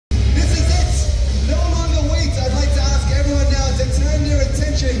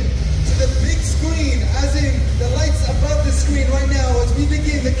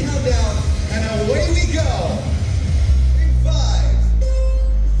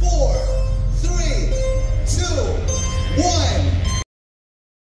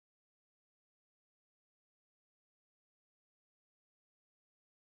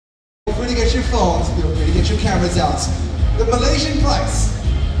to get your phones, feel free to get your cameras out. The Malaysian price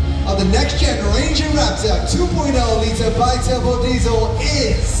of the next-gen Ranger Raptor 2.0L bi-turbo diesel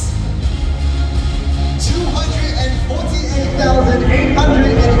is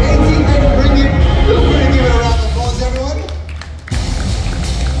 248,888 ringgit. Feel free to give it a round of applause, everyone.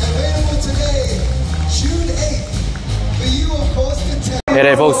 Available today, June 8th. For you, of course, to test. Hey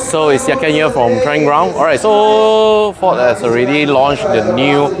there folks, so it's Yat Kean here from Training Ground. Alright, so Ford has already launched the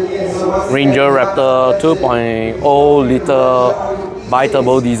new Ranger Raptor 2.0L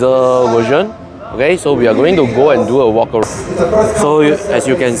bi-turbo diesel version. Okay, so we are going to go and do a walk around. So as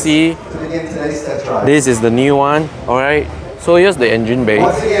you can see, this is the new one. Alright, so here's the engine bay.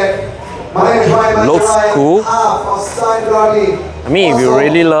 Looks cool. I mean, if you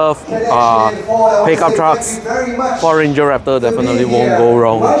really love pickup trucks, Ford Ranger Raptor definitely won't go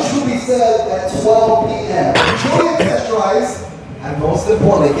wrong.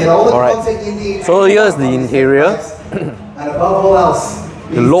 Alright, so here's the interior.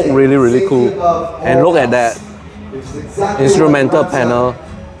 It looks really cool. And look at that instrumental panel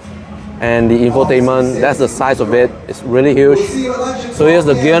and the infotainment. That's the size of it. It's really huge. So here's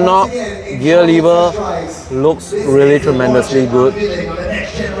the gear knob, gear lever. Looks really tremendously good.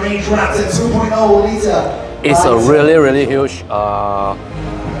 It's a really huge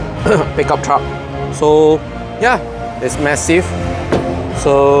pickup truck. So yeah, it's massive.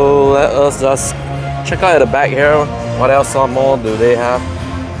 So let us just check out at the back here. What else more do they have?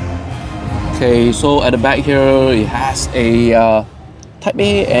 Okay, so at the back here it has a Type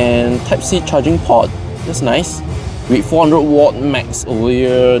A and Type C charging port. That's nice. With 400 watt max over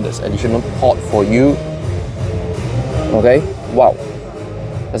here, there's additional port for you. Okay, wow.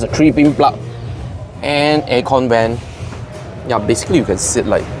 There's a 3-pin plug and aircon vent. Yeah, basically you can sit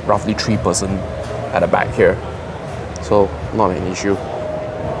like roughly 3 person at the back here. So not an issue.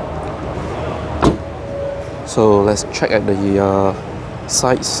 So let's check at the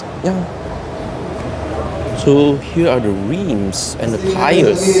sides. Yeah. So here are the rims and the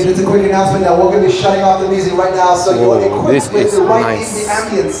tires. Just a quick announcement that we're going to be shutting off the music right now, so you're equipped with the right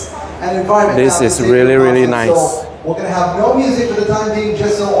ambience and environment. This is really nice. So we're going to have no music for the time being,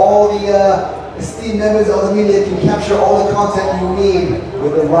 just so all the esteemed members of the media can capture all the content you need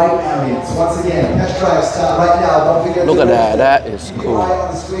with the right ambience. Once again, test drive start right now. Don't forget. Look at that. That is cool.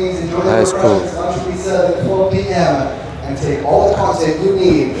 That is cool. 12 p.m. and take all the content you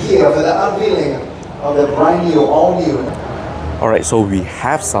need here for the unveiling of the brand new, all new. Alright, so we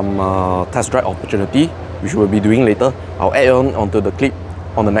have some test drive opportunity, which we'll be doing later. I'll add on onto the clip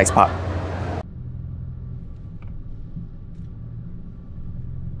on the next part. At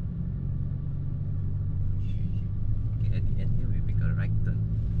the end here, we make a right turn.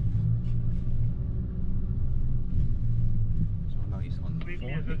 So now it's on 4H.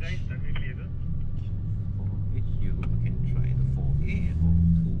 4H, you can try the 4A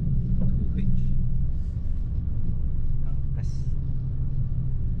or 2H.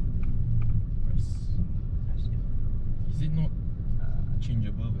 Is it not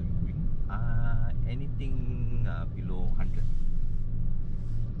changeable when moving? Anything below 100.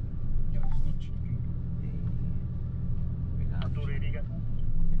 Yeah, it's not changing. Ready, okay, have to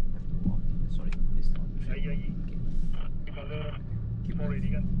off. Sorry, this is not okay. Keep left.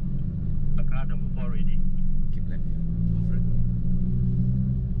 Keep left.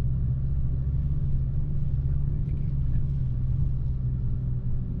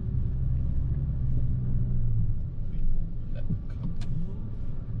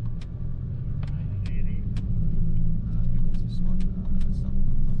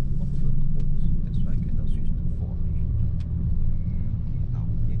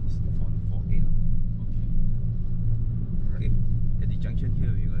 Junction here,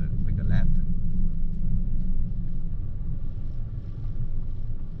 we're going to make a left.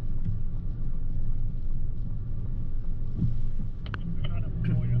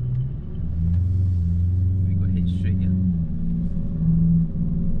 We go head straight here.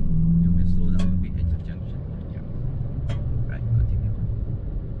 You may slow down a bit at the junction. Yeah. Right, continue.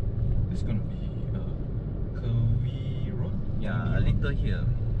 It's going to be a curvy road? Yeah, a little here.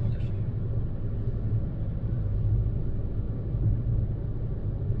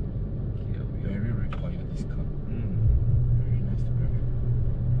 Very require this car. Very nice to drive.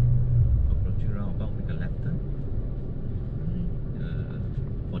 Approaching roundabout with a left turn.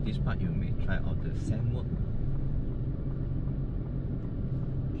 For this part, you may try out the sand mode.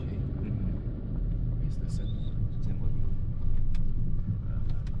 Okay. Where's the sand mode? Sand mode.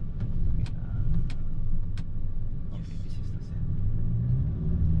 Okay, this is the sand.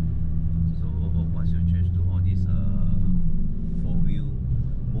 So once you change to all these 4-wheel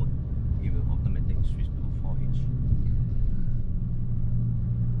mode, it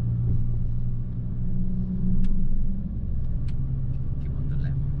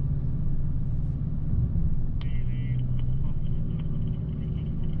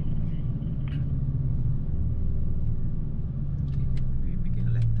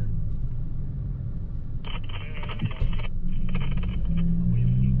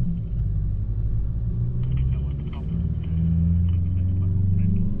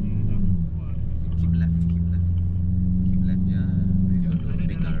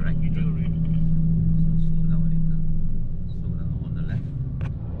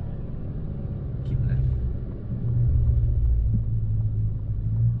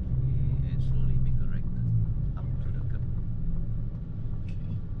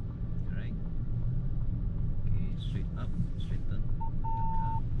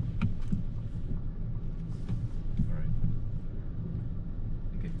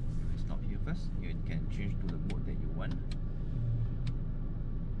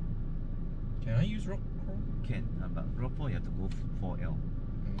I use Raptor? Can, but Raptor you have to go 4L.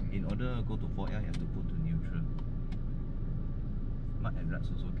 In order to go to 4L, you have to put to neutral. Mud and ruts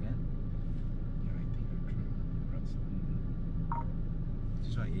also can. Yeah, I think I'll try ruts.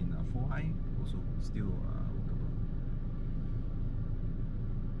 This one in 4i also still workable.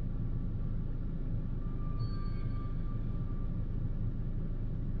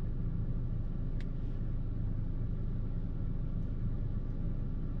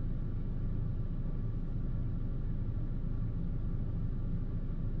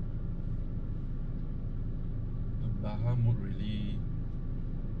 Baha mode really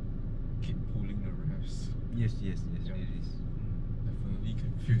keep pulling the revs. Yes, Yeah. it is. Definitely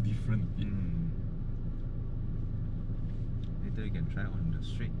can feel different a bit. Later you can try on the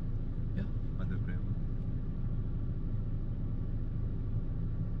straight, Yeah. on the gravel.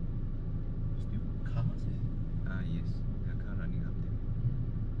 Still cars, is it? Yes, there are car running up there.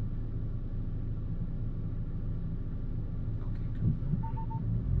 Okay, cool.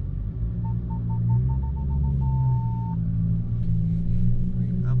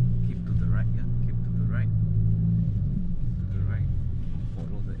 Going up, keep to the right, yeah, keep to the right. To the right,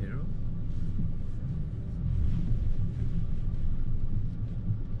 follow the arrow.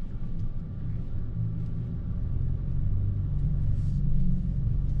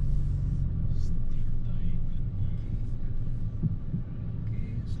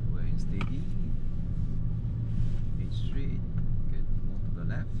 Okay, slow and steady. Head straight. Get more to the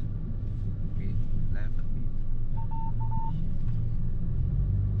left. Okay, left a bit.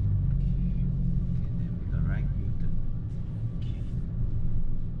 Okay, then with the right U-turn. Okay.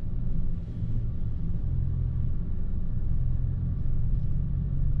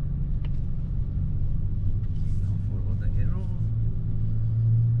 Okay, now follow the arrow.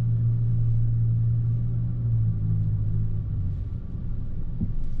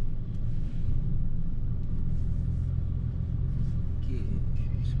 Okay,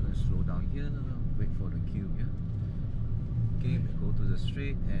 just gonna slow down here. Wait for the cube, yeah. Okay, we go to the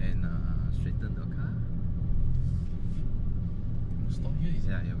straight and straighten the car. Stop here, is it?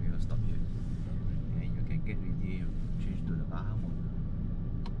 Yeah, we will stop here. Alright. And you can get ready, change to the Baha mode.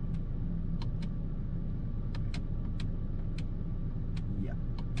 Yeah,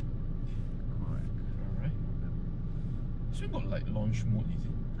 correct. Alright. This one got like launch mode, is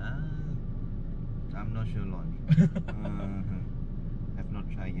it? I'm not sure launch. Have not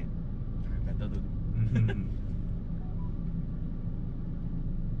tried yet. Better don't.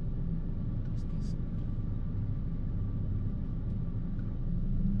 Test.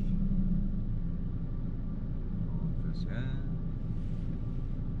 First, yeah.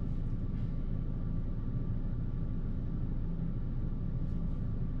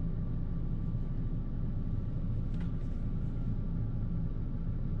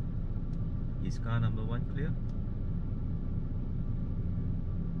 Is car number 1 clear?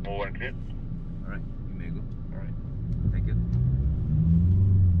 Oh, one clear. Alright, you may go. Alright. Thank you.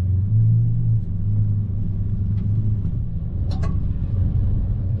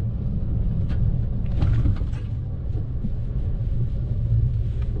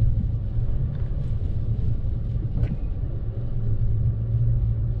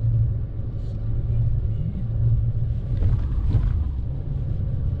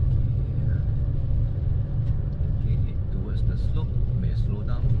 Okay, head towards the slope. May slow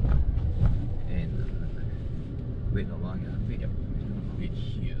down and wait a while. Yeah, wait. Wait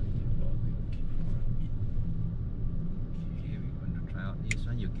here. Okay, we're going to try out this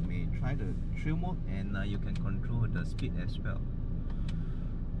one. You may try the trail mode and you can control the speed as well.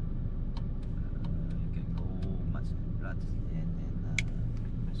 You can go much ruts and then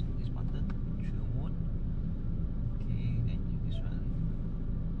press on this button, trail mode. Okay, then this one,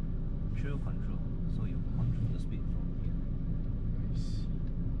 trail control. So you control the speed from here. Nice.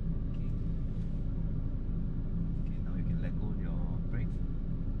 Okay. Okay, now you can let go your brake.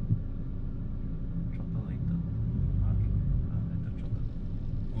 Throttle later. Okay, let the throttle.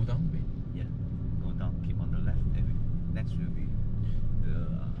 Go down, wait. Yeah, go down, keep on the left. Next will be the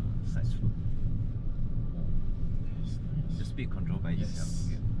side slope. That's nice. The speed control by Yes. itself.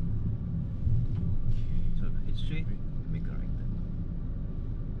 Yeah. So head straight, make a right turn.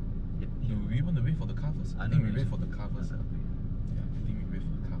 Yep. Do we want to wait for the car first? I think we wait for the car first. Yeah, I think we wait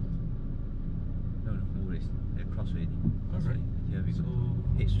for the car first. No race. They're cross ready. Cross Alright. ready. Here we go.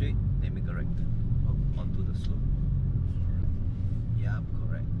 So- Head straight, then make a right turn. Up onto the slope. Yup,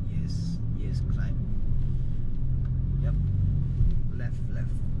 correct. Yes. Yes, climb. Yep. Left.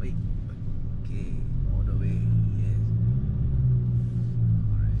 Wait. Okay. All the way. Yes.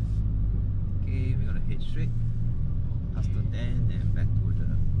 Alright. Okay, we're gonna head straight. Past the 10 and back to the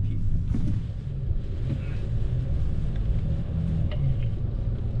pit.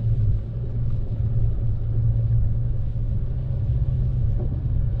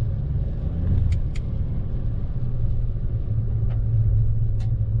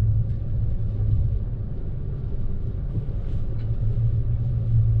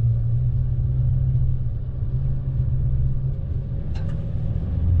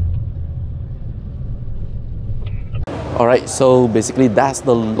 Alright, so basically that's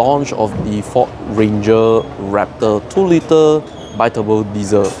the launch of the Ford Ranger Raptor 2-liter bi-turbo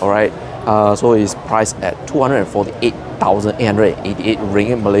diesel. Alright, so it's priced at 248,888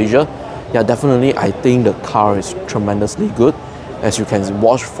 ringgit Malaysia. Yeah, definitely I think the car is tremendously good. As you can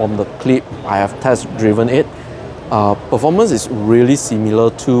watch from the clip, I have test driven it. Performance is really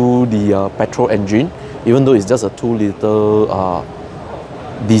similar to the petrol engine, even though it's just a 2-liter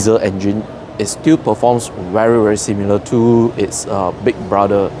diesel engine. It still performs very similar to its big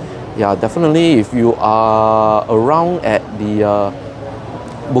brother. Yeah, definitely if you are around at the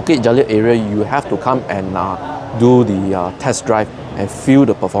Bukit Jalil area, you have to come and do the test drive and feel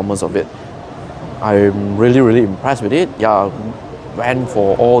the performance of it. I'm really impressed with it. Yeah, went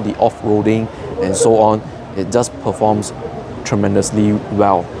for all the off-roading and so on. It just performs tremendously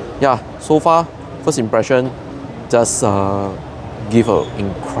well. Yeah, so far, first impression, just give an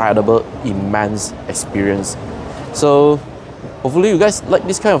incredible, immense experience. So hopefully you guys like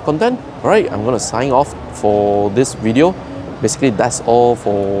this kind of content. Alright, I'm gonna sign off for this video. Basically that's all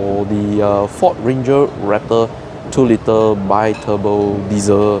for the Ford Ranger Raptor 2-liter bi-turbo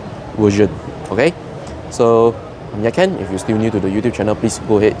diesel version. Okay, so I'm Yat Kean. If you're still new to the YouTube channel, please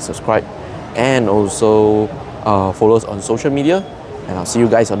go ahead, subscribe, and also follow us on social media. And I'll see you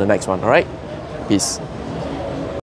guys on the next one. Alright, peace.